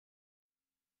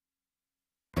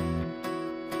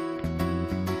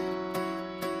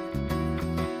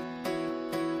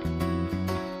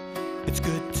It's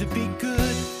good to be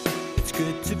good, it's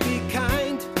good to be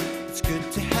kind, it's good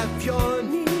to have your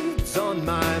needs on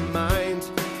my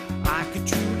mind. I could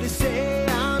truly say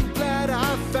I'm glad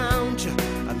I found you.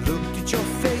 I looked at your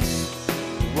face,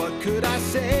 what could I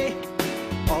say?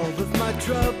 All of my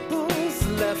troubles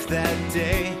left that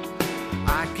day.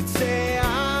 I could say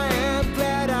I am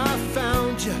glad I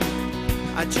found you.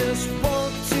 I just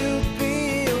want to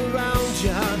be around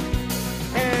you.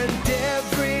 And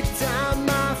every time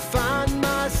I find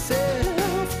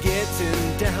myself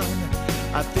getting down,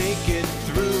 I think it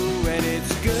through, and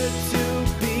it's good to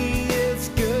be, it's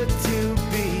good to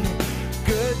be,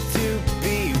 good to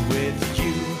be with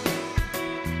you,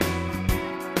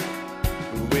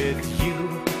 with you.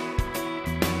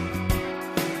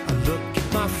 I look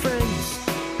at my friends,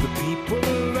 the people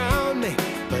around me,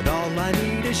 but all I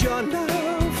need is your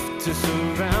love to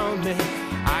surround me.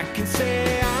 I can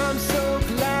say I'm so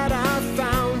glad I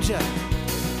found you.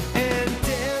 And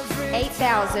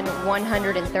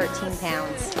 8,113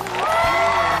 pounds.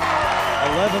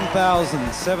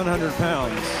 11,700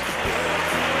 pounds.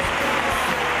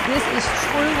 This is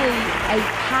truly a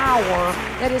power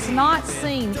that is not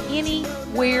seen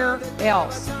anywhere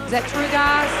else. Is that true,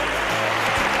 guys?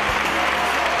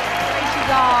 Praise you,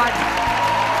 God.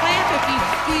 Clap if you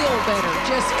feel better.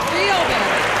 Just feel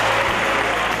better.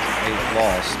 They've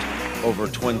lost over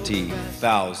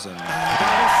 20,000.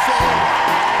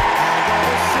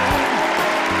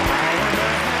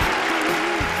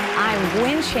 I'm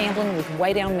Gwen Shamblin with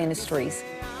Way Down Ministries,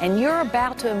 and you're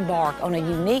about to embark on a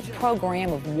unique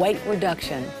program of weight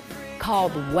reduction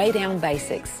called Way Down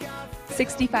Basics.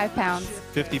 65 pounds.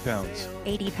 50 pounds.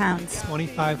 80 pounds.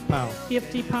 25 pounds.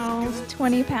 50 pounds.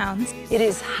 20 pounds. It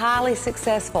is highly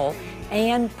successful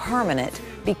and permanent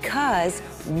because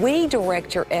we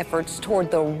direct your efforts toward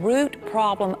the root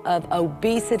problem of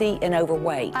obesity and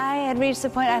overweight. I had reached the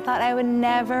point I thought I would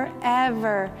never,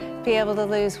 ever be able to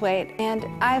lose weight. And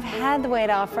I've had the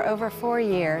weight off for over 4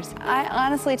 years. I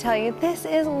honestly tell you, this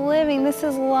is living, this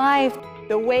is life.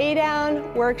 The Way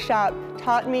Down workshop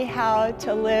taught me how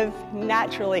to live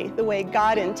naturally, the way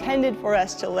God intended for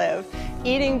us to live.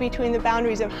 Eating between the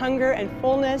boundaries of hunger and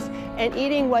fullness, and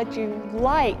eating what you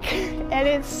like. And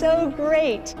it's so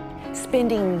great.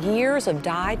 Spending years of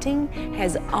dieting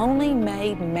has only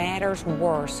made matters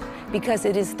worse because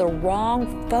it is the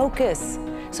wrong focus.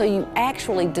 So you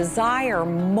actually desire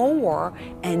more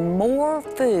and more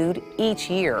food each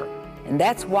year. And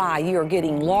that's why you're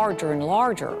getting larger and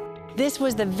larger. This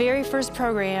was the very first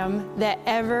program that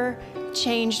ever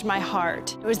changed my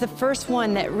heart. It was the first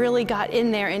one that really got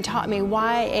in there and taught me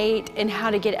why I ate and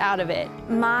how to get out of it.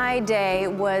 My day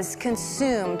was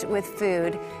consumed with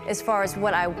food as far as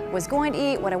what I was going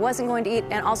to eat, what I wasn't going to eat,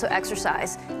 and also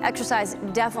exercise. Exercise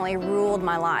definitely ruled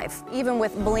my life. Even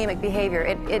with bulimic behavior,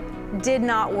 it did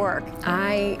not work.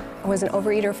 I was an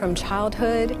overeater from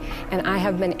childhood, and I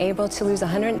have been able to lose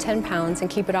 110 pounds and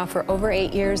keep it off for over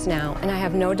 8 years now, and I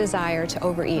have no desire to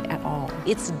overeat at all.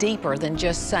 It's deeper than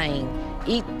just saying,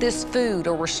 eat this food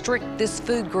or restrict this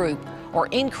food group or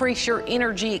increase your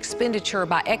energy expenditure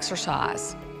by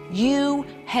exercise. You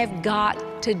have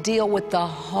got to deal with the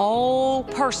whole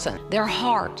person, their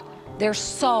heart, their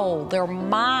soul, their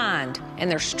mind,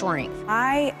 and their strength.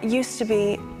 I used to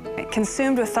be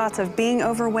consumed with thoughts of being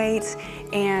overweight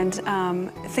and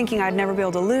thinking I'd never be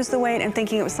able to lose the weight and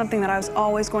thinking it was something that I was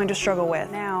always going to struggle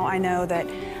with. Now I know that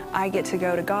I get to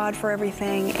go to God for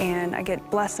everything and I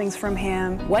get blessings from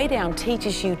Him. Way Down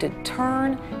teaches you to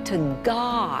turn to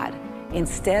God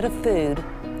instead of food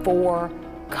for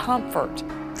comfort.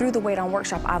 Through the Way Down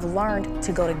workshop, I've learned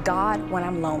to go to God when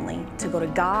I'm lonely, to go to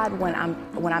God when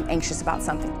I'm anxious about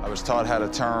something. I was taught how to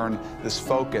turn this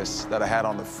focus that I had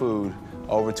on the food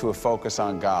over to a focus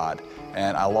on God.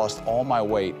 And I lost all my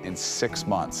weight in 6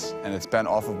 months, and it's been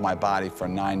off of my body for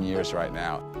 9 years right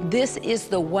now. This is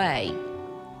the way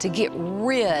to get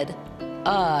rid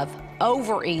of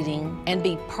overeating and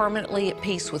be permanently at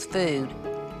peace with food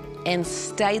and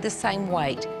stay the same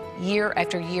weight year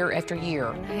after year after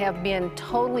year. I have been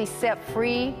totally set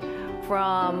free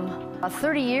from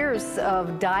 30 years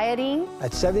of dieting.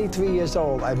 At 73 years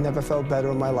old, I've never felt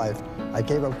better in my life. I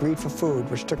gave up greed for food,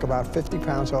 which took about 50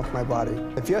 pounds off my body.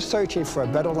 If you're searching for a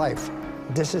better life,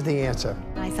 this is the answer.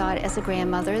 I thought as a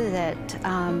grandmother that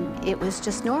it was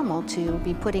just normal to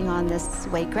be putting on this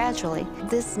weight gradually.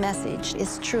 This message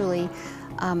is truly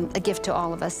a gift to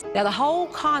all of us. Now, the whole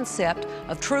concept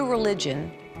of true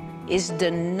religion is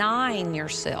denying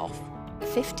yourself.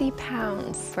 50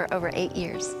 pounds for over 8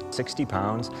 years. 60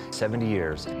 pounds, 70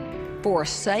 years. For the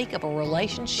sake of a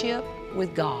relationship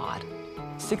with God.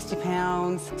 60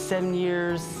 pounds, 7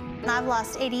 years. I've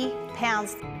lost 80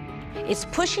 pounds. It's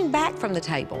pushing back from the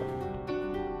table.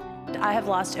 I have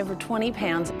lost over 20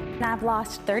 pounds. And I've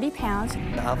lost 30 pounds.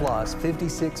 I've lost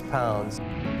 56 pounds.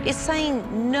 It's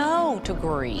saying no to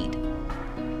greed,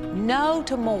 no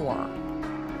to more.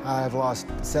 I've lost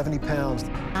 70 pounds.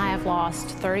 I have lost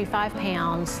 35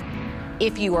 pounds.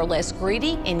 If you are less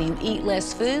greedy and you eat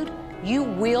less food, you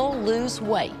will lose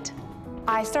weight.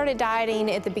 I started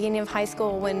dieting at the beginning of high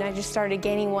school when I just started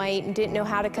gaining weight and didn't know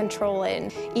how to control it.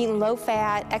 And eating low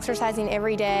fat, exercising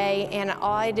every day, and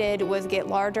all I did was get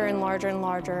larger and larger and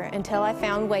larger until I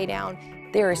found Way Down.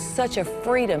 There is such a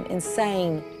freedom in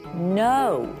saying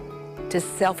no to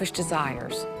selfish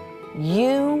desires.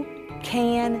 You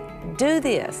can do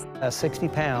this. 60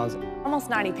 pounds. Almost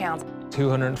 90 pounds.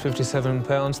 257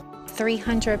 pounds.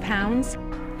 300 pounds.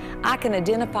 I can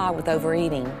identify with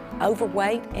overeating,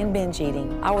 overweight, and binge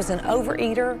eating. I was an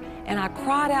overeater, and I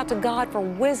cried out to God for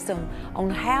wisdom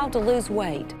on how to lose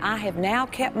weight. I have now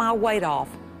kept my weight off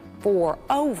for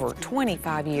over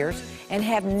 25 years and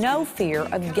have no fear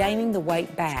of gaining the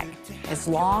weight back as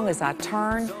long as I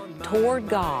turn toward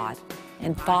God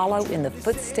and follow in the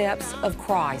footsteps of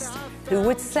Christ, who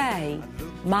would say,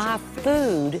 my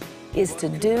food is to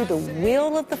do the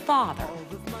will of the Father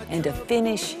and to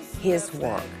finish His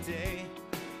work.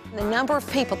 The number of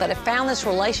people that have found this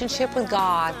relationship with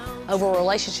God over a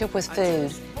relationship with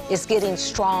food is getting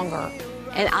stronger.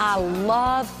 And I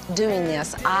love doing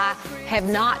this. I have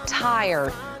not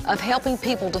tired of helping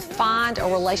people to find a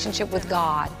relationship with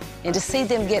God and to see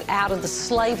them get out of the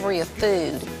slavery of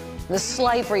food, the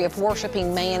slavery of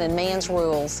worshiping man and man's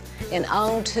rules, and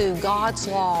onto God's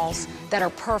laws that are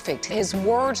perfect. His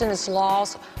words and His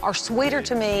laws are sweeter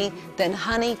to me than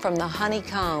honey from the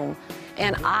honeycomb.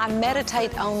 And I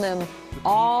meditate on them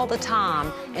all the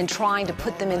time and trying to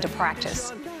put them into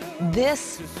practice.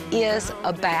 This is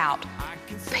about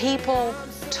people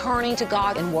turning to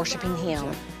God and worshiping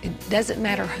Him. It doesn't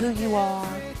matter who you are.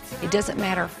 It doesn't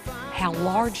matter how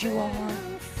large you are,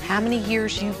 how many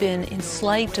years you've been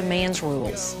enslaved to man's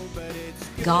rules.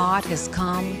 God has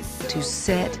come to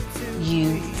set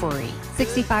you free.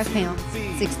 65 pounds.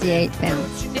 68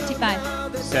 pounds.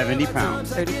 55. 70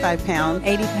 pounds. 35 pounds.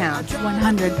 80 pounds.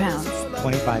 100 pounds.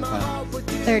 25 pounds.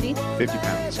 30. 50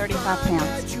 pounds. 35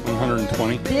 pounds.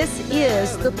 120. This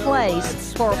is the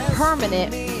place for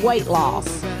permanent weight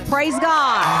loss. Praise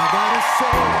God. I gotta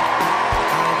say,